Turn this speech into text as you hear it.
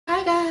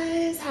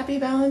happy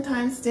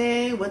Valentine's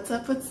Day. What's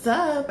up, what's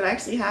up? What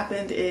actually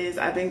happened is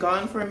I've been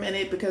gone for a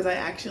minute because I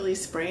actually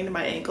sprained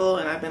my ankle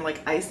and I've been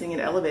like icing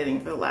and elevating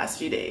for the last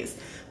few days.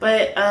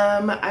 But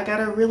I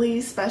got a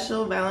really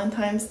special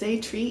Valentine's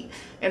Day treat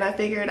and I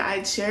figured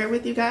I'd share it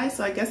with you guys.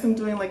 So I guess I'm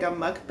doing like a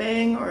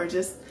mukbang or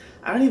just,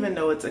 I don't even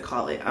know what to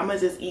call it. I'm gonna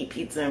just eat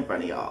pizza in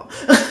front of y'all.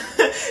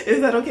 Is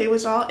that okay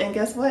with y'all? And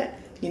guess what?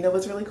 You know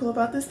what's really cool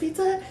about this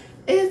pizza?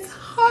 It's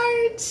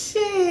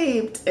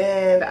heart-shaped,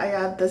 and I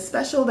have the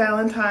special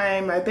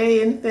Valentine, my bae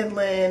in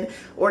Finland,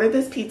 ordered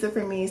this pizza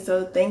for me,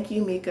 so thank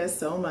you, Mika,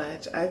 so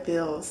much. I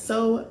feel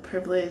so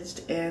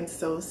privileged and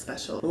so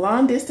special.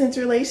 Long-distance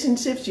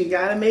relationships, you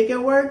gotta make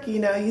it work, you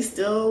know, you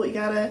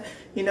gotta,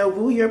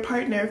 woo your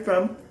partner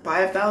from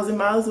 5,000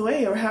 miles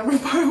away or however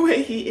far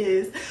away he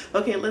is.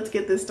 Okay, let's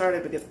get this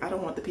started because I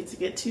don't want the pizza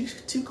to get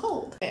too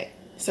cold. Okay.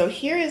 So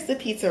here is the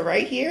pizza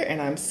right here, and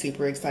I'm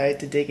super excited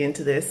to dig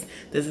into this.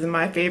 This is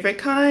my favorite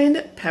kind,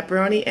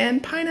 pepperoni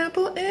and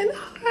pineapple and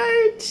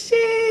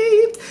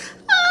heart-shaped.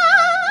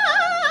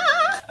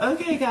 Ah!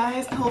 Okay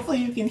guys, hopefully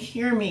you can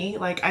hear me.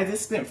 Like I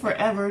just spent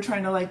forever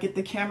trying to like get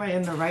the camera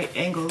in the right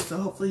angle, so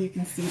hopefully you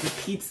can see the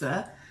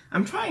pizza.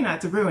 I'm trying not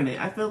to ruin it.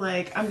 I feel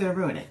like I'm gonna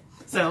ruin it.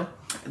 So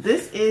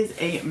this is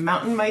a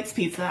Mountain Mike's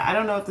pizza. I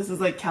don't know if this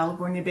is like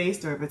California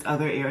based or if it's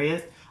other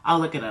areas. I'll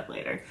look it up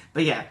later.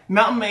 But yeah,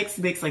 Mountain Mike's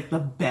makes like the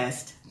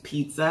best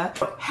pizza.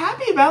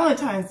 Happy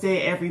Valentine's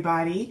Day,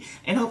 everybody.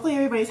 And hopefully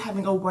everybody's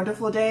having a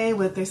wonderful day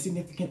with their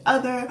significant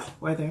other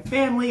or their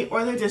family,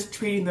 or they're just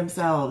treating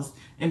themselves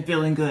and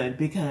feeling good,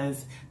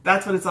 because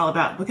that's what it's all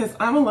about. Because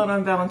I'm alone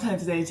on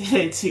Valentine's Day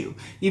today too,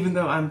 even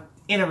though I'm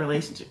in a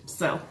relationship.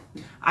 So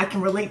I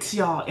can relate to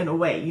y'all in a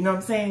way, you know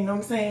what I'm saying? You know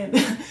what I'm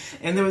saying?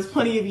 And there was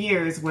plenty of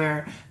years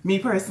where me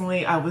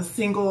personally, I was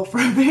single for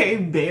a very,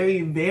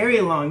 very,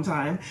 very long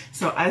time.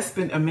 So I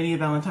spent many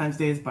Valentine's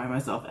days by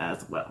myself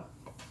as well.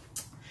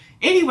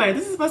 Anyway,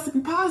 this is supposed to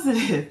be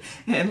positive.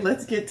 And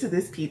let's get to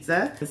this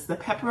pizza. It's the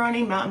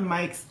pepperoni Mountain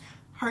Mike's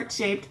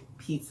heart-shaped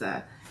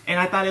pizza. And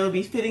I thought it would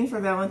be fitting for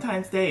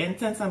Valentine's Day, and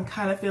since I'm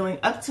kind of feeling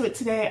up to it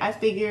today, I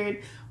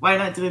figured why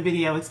not do a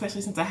video,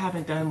 especially since I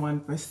haven't done one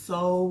for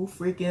so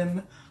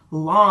freaking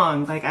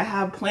long. Like I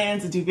have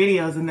plans to do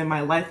videos and then my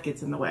life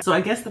gets in the way. So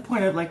I guess the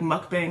point of like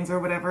mukbangs or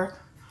whatever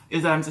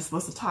is that I'm just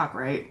supposed to talk,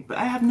 right? But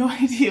I have no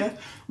idea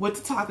what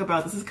to talk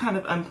about. This is kind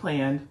of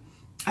unplanned.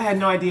 I had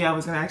no idea I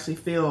was gonna actually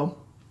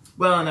feel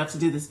well enough to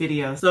do this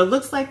video. So it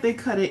looks like they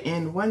cut it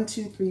in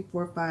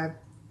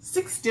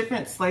 6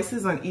 different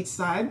slices on each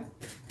side.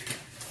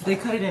 They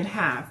cut it in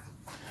half.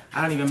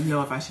 I don't even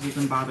know if I should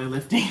even bother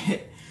lifting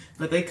it,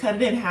 but they cut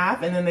it in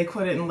half and then they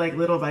put it in like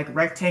little like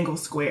rectangle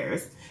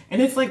squares. And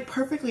it's like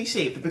perfectly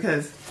shaped,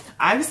 because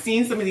I've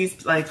seen some of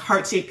these like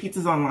heart-shaped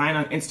pizzas online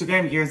on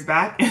Instagram years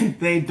back and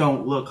they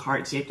don't look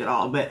heart-shaped at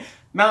all. But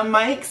Mountain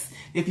Mike's,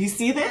 if you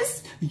see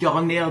this,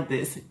 y'all nailed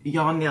this.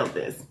 Y'all nailed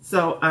this.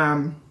 So,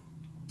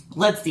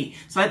 let's see.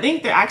 So I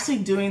think they're actually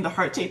doing the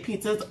heart-shaped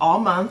pizzas all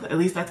month. At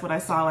least that's what I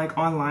saw like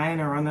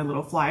online or on their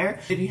little flyer.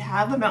 If you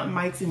have a Mountain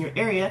Mike's in your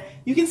area,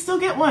 you can still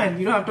get one.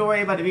 You don't have to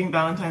worry about it being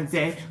Valentine's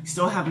Day. We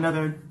still have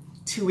another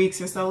 2 weeks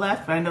or so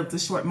left, but I know it's a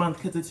short month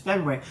because it's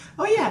February.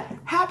 Oh yeah,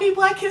 happy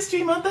Black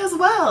History Month as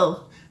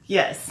well.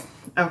 Yes,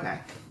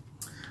 okay.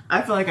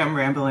 I feel like I'm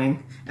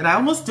rambling and I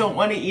almost don't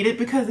want to eat it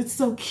because it's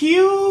so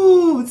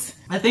cute.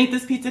 I think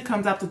this pizza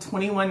comes out to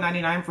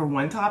 $21.99 for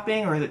one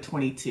topping, or is it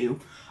 $22?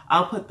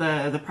 I'll put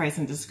the price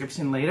in the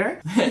description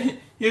later.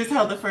 Here's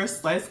how the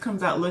first slice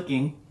comes out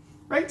looking.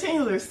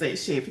 Rectangular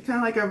shape, kind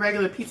of like a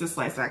regular pizza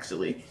slice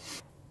actually.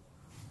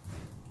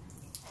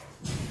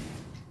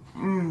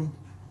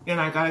 And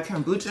I got a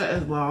kombucha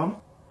as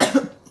well.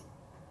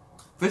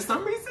 For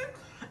some reason,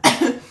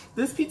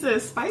 this pizza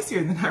is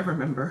spicier than I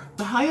remember.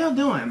 So how y'all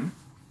doing?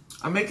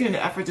 I'm making an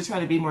effort to try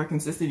to be more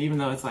consistent, even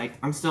though it's like,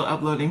 I'm still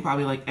uploading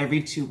probably like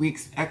every 2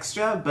 weeks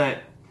extra,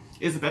 but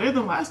it's better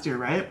than last year,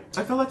 right?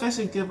 I feel like I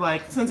should give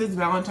like, since it's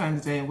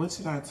Valentine's Day, what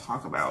should I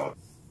talk about?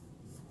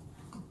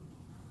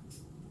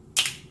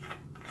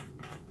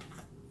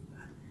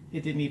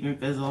 It didn't even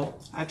fizzle.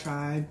 I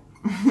tried.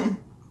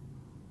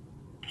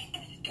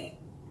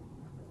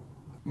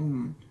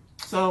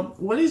 So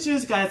what is your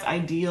guys'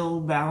 ideal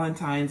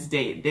Valentine's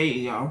Day,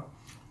 y'all?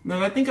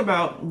 When I think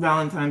about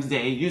Valentine's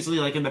Day, usually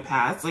like in the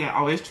past, like I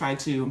always try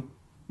to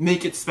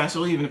make it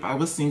special even if I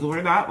was single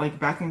or not. Like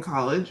back in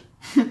college,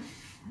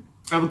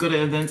 I would go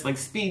to events like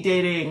speed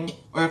dating,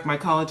 or if my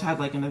college had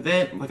like an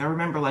event, like I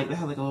remember like they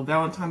had like a little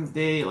Valentine's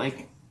Day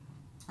like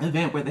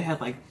event where they had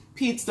like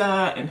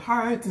pizza and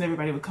hearts and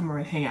everybody would come over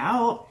and hang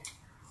out.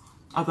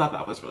 I thought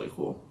that was really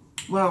cool.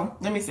 Well,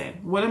 let me say,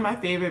 one of my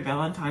favorite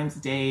Valentine's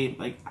Day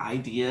like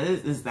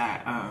ideas is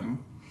that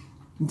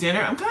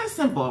dinner. I'm kind of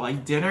simple,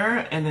 like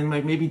dinner and then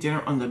like maybe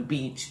dinner on the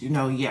beach,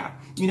 yeah.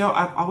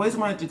 I've always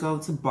wanted to go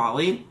to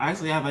Bali. I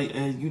actually have a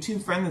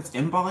YouTube friend that's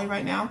in Bali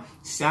right now.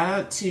 Shout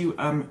out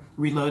to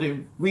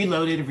Reloaded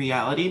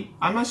Reality.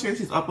 I'm not sure if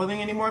she's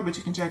uploading anymore, but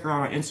you can check her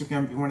out on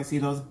Instagram if you want to see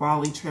those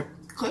Bali trip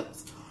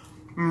clips.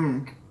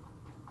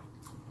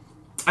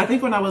 I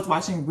think when I was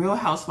watching Real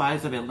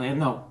Housewives of Atlanta,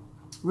 no,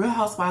 Real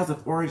Housewives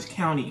of Orange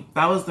County.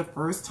 That was the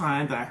first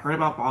time that I heard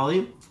about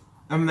Bali.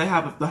 And they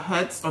have the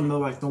huts on the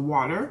like the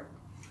water.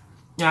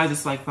 And I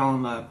just like fell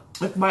in love.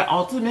 Like my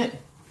ultimate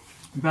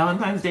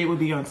Valentine's Day would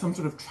be on some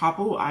sort of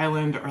tropical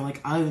island or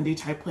like islandy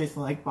type place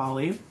like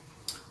Bali.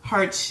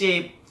 Heart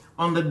shaped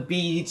on the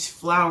beach,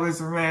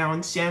 flowers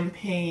around,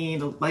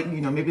 champagne, like,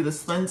 you know, maybe the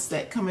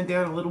sunset coming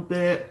down a little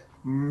bit.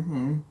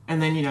 And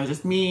then, you know,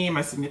 just me,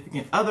 my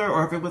significant other,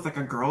 or if it was like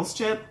a girls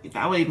trip,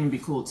 that would even be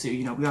cool too.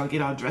 You know, we all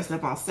get all dressed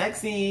up all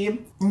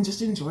sexy and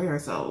just enjoy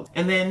ourselves.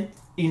 And then,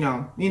 you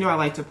know, I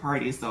like to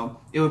party,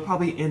 so it would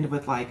probably end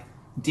with like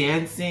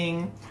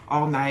dancing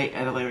all night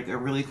at like a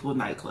really cool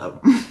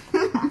nightclub.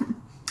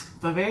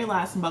 The very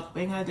last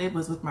mukbang I did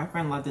was with my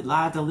friend La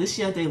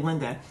Delicia de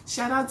Linda.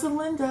 Shout out to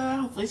Linda.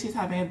 Hopefully she's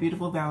having a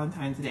beautiful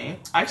Valentine's Day.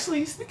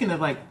 Actually, speaking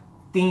of like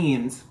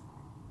themes,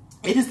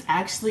 it is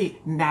actually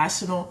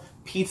National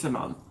Pizza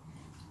Month.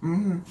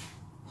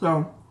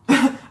 So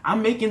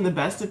I'm making the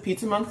best of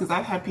Pizza Month because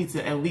I've had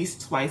pizza at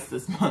least twice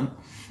this month.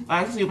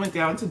 I actually went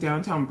down to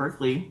downtown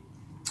Berkeley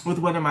with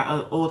one of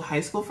my old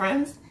high school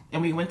friends,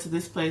 and we went to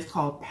this place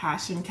called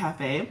Passion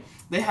Cafe.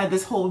 They had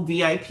this whole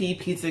VIP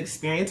pizza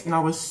experience, and I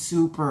was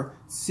super,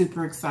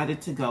 super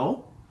excited to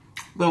go.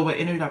 But what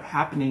ended up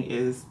happening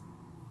is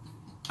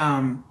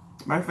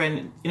my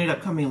friend ended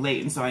up coming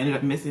late, and so I ended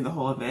up missing the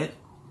whole event.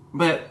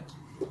 But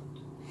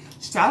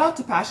shout out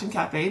to Passion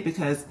Cafe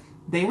because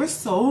they were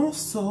so,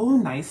 so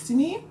nice to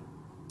me.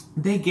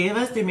 They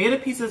made a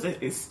pizza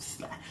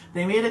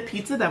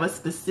that was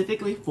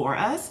specifically for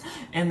us,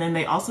 and then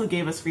they also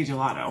gave us free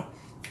gelato.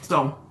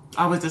 So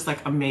I was just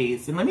like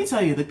amazed. And let me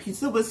tell you, the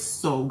pizza was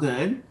so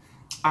good.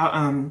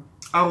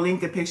 I'll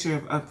link a picture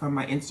from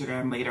my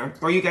Instagram later,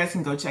 or you guys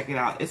can go check it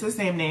out. It's the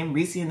same name,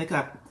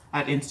 Reeseinthecup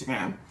at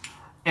Instagram.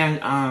 And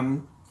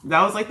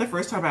that was like the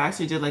first time I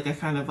actually did like a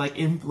kind of like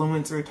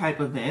influencer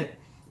type event,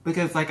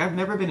 because like I've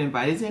never been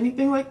invited to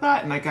anything like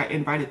that, and I got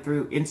invited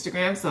through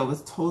Instagram, so it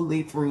was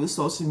totally through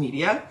social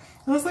media.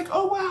 I was like,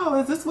 oh wow,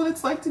 is this what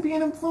it's like to be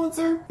an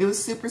influencer? It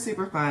was super,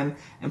 super fun,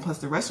 and plus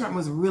the restaurant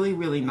was really,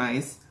 really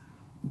nice.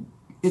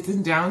 It's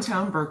in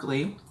downtown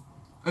Berkeley,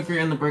 if you're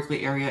in the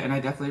Berkeley area, and I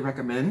definitely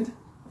recommend,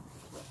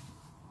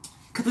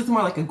 because it's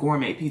more like a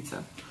gourmet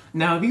pizza.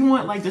 Now, if you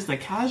want like just a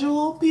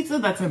casual pizza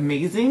that's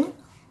amazing,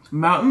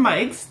 Mountain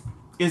Mike's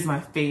is my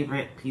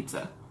favorite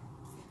pizza.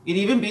 It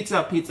even beats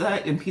out Pizza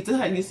Hut, and Pizza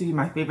Hut used to be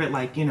my favorite,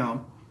 like, you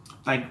know,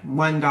 like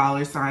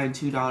 $1 sign,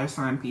 $2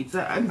 sign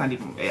pizza. I'm not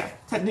even, yeah,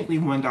 technically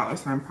 $1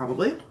 sign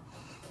probably.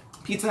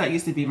 Pizza Hut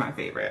used to be my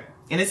favorite,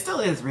 and it still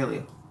is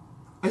really.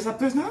 Except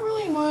there's not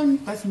really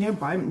one that's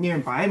nearby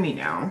me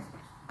now.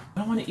 I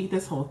don't want to eat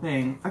this whole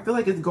thing. I feel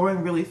like it's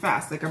going really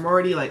fast. Like I'm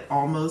already like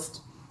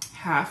almost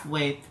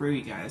halfway through,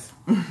 you guys.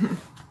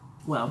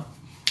 Well,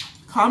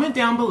 comment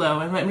down below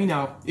and let me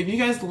know if you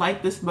guys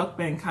like this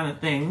mukbang kind of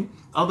thing.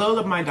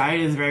 Although my diet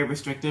is very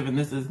restrictive and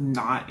this is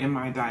not in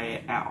my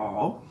diet at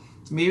all,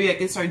 maybe I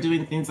could start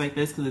doing things like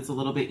this because it's a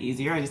little bit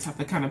easier. I just have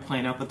to kind of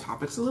plan out the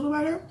topics a little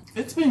better.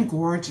 It's been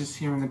gorgeous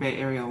here in the Bay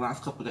Area the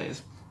last couple of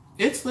days.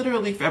 It's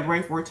literally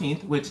February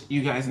 14th, which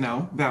you guys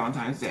know,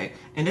 Valentine's Day,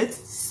 and it's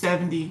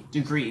 70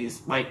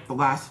 degrees like the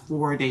last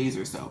 4 days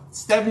or so.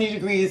 70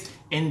 degrees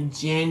in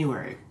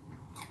January.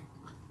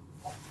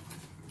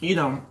 You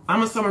know,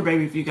 I'm a summer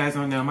baby if you guys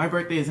don't know. My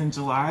birthday is in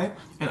July,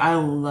 and I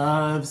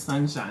love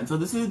sunshine, so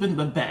this has been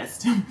the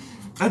best.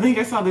 I think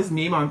I saw this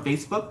meme on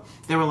Facebook.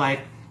 They were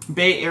like,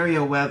 Bay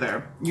Area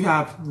weather. You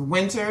have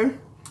winter,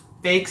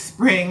 fake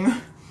spring,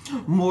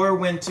 more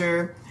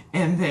winter,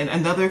 and then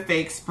another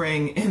fake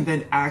spring, and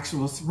then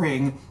actual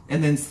spring,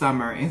 and then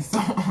summer, and so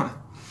on.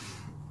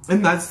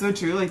 And that's so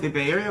true. Like the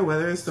Bay Area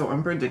weather is so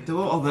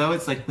unpredictable, although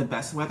it's like the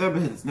best weather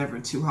because it's never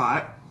too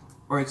hot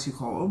or too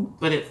cold,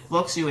 but it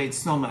fluctuates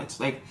so much.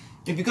 Like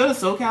if you go to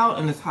SoCal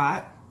and it's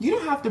hot, you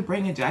don't have to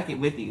bring a jacket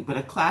with you. But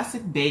a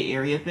classic Bay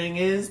Area thing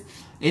is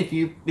if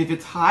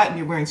it's hot and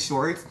you're wearing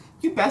shorts,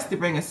 you best to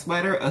bring a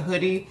sweater, a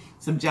hoodie,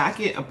 some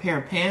jacket, a pair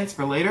of pants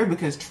for later,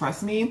 because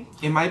trust me,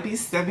 it might be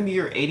 70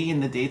 or 80 in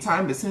the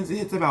daytime, but as soon as it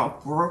hits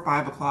about 4 or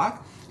 5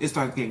 o'clock, it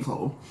starts getting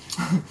cold.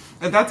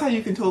 And that's how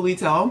you can totally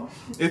tell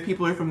if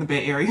people are from the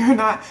Bay Area or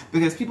not,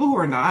 because people who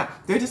are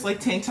not, they're just like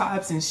tank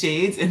tops and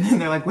shades, and then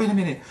they're like, wait a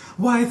minute,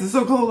 why is it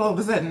so cold all of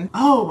a sudden?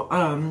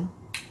 Oh,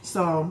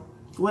 so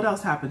what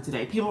else happened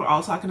today? People are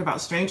all talking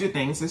about Stranger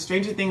Things. The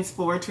Stranger Things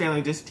 4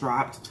 trailer just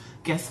dropped.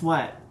 Guess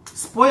what?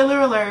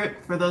 Spoiler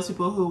alert for those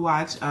people who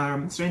watch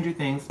Stranger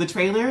Things. The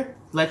trailer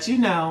lets you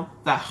know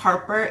that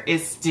Harper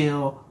is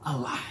still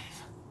alive.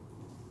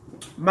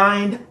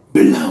 Mind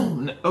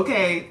blown,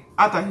 okay?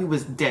 I thought he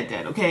was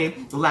dead, okay?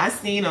 The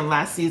last scene on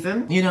last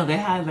season, you know, they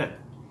had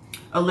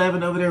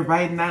 11 over there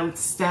writing that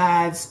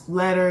sad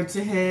letter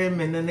to him,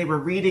 and then they were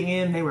reading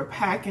it and they were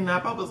packing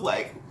up. I was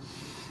like,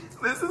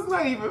 this is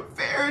not even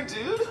fair,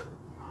 dude.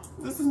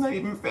 This is not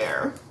even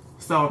fair.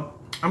 So,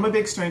 I'm a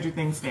big Stranger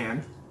Things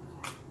fan.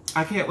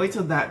 I can't wait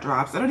till that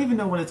drops. I don't even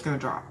know when it's gonna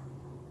drop.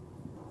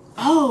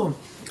 Oh,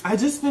 I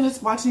just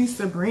finished watching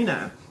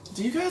Sabrina.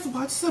 Do you guys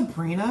watch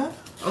Sabrina?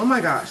 Oh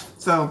my gosh.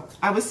 So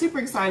I was super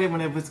excited when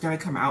it was gonna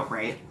come out,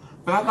 right?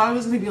 But I thought it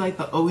was gonna be like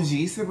the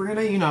OG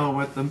Sabrina, you know,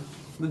 with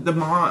the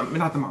mom,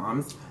 not the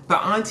moms, the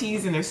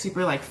aunties, and they're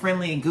super like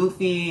friendly and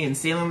goofy, and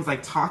Salem's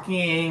like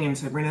talking, and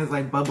Sabrina's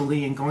like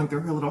bubbly and going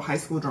through her little high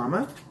school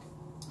drama.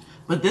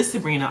 But this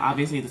Sabrina,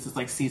 obviously this is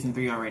like season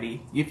 3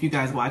 already. If you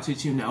guys watch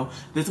it, you know.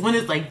 This one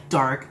is like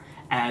dark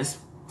as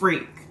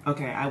freak.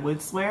 Okay, I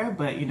would swear,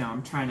 but you know,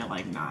 I'm trying to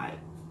like not,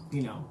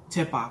 you know,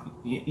 tip off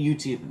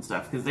YouTube and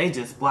stuff, because they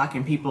just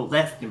blocking people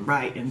left and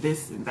right and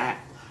this and that.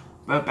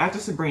 But back to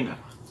Sabrina.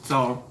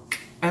 So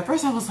at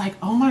first I was like,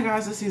 oh my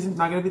gosh, this season's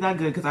not gonna be that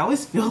good, because I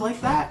always feel like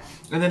that.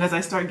 And then as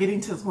I start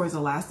getting towards the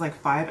last like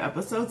 5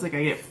 episodes, like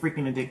I get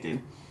freaking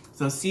addicted.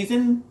 So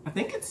I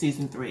think it's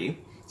season 3.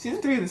 Season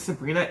 3 of the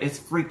Sabrina is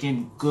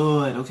freaking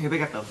good. Okay, they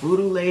got the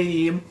voodoo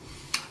lady,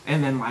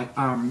 and then like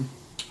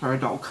her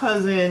adult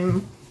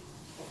cousin,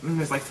 and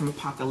there's like some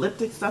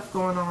apocalyptic stuff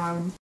going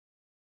on.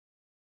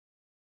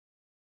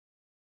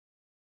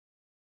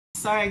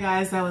 Sorry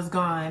guys, I was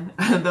gone.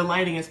 The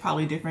lighting is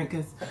probably different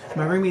because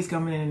my roomie's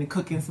coming in and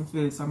cooking some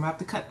food, so I'm gonna have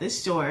to cut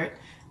this short.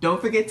 Don't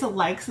forget to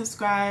like,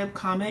 subscribe,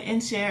 comment,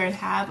 and share, and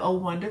have a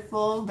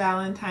wonderful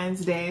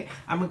Valentine's Day.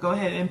 I'm gonna go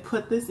ahead and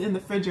put this in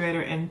the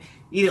refrigerator and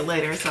eat it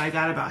later. So I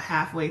got about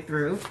halfway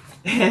through,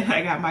 and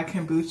I got my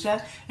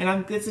kombucha, and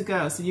I'm good to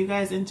go. So you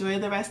guys enjoy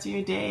the rest of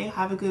your day.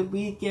 Have a good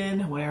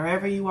weekend,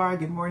 wherever you are.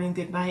 Good morning,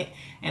 good night,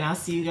 and I'll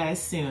see you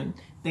guys soon.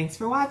 Thanks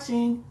for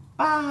watching.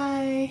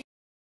 Bye.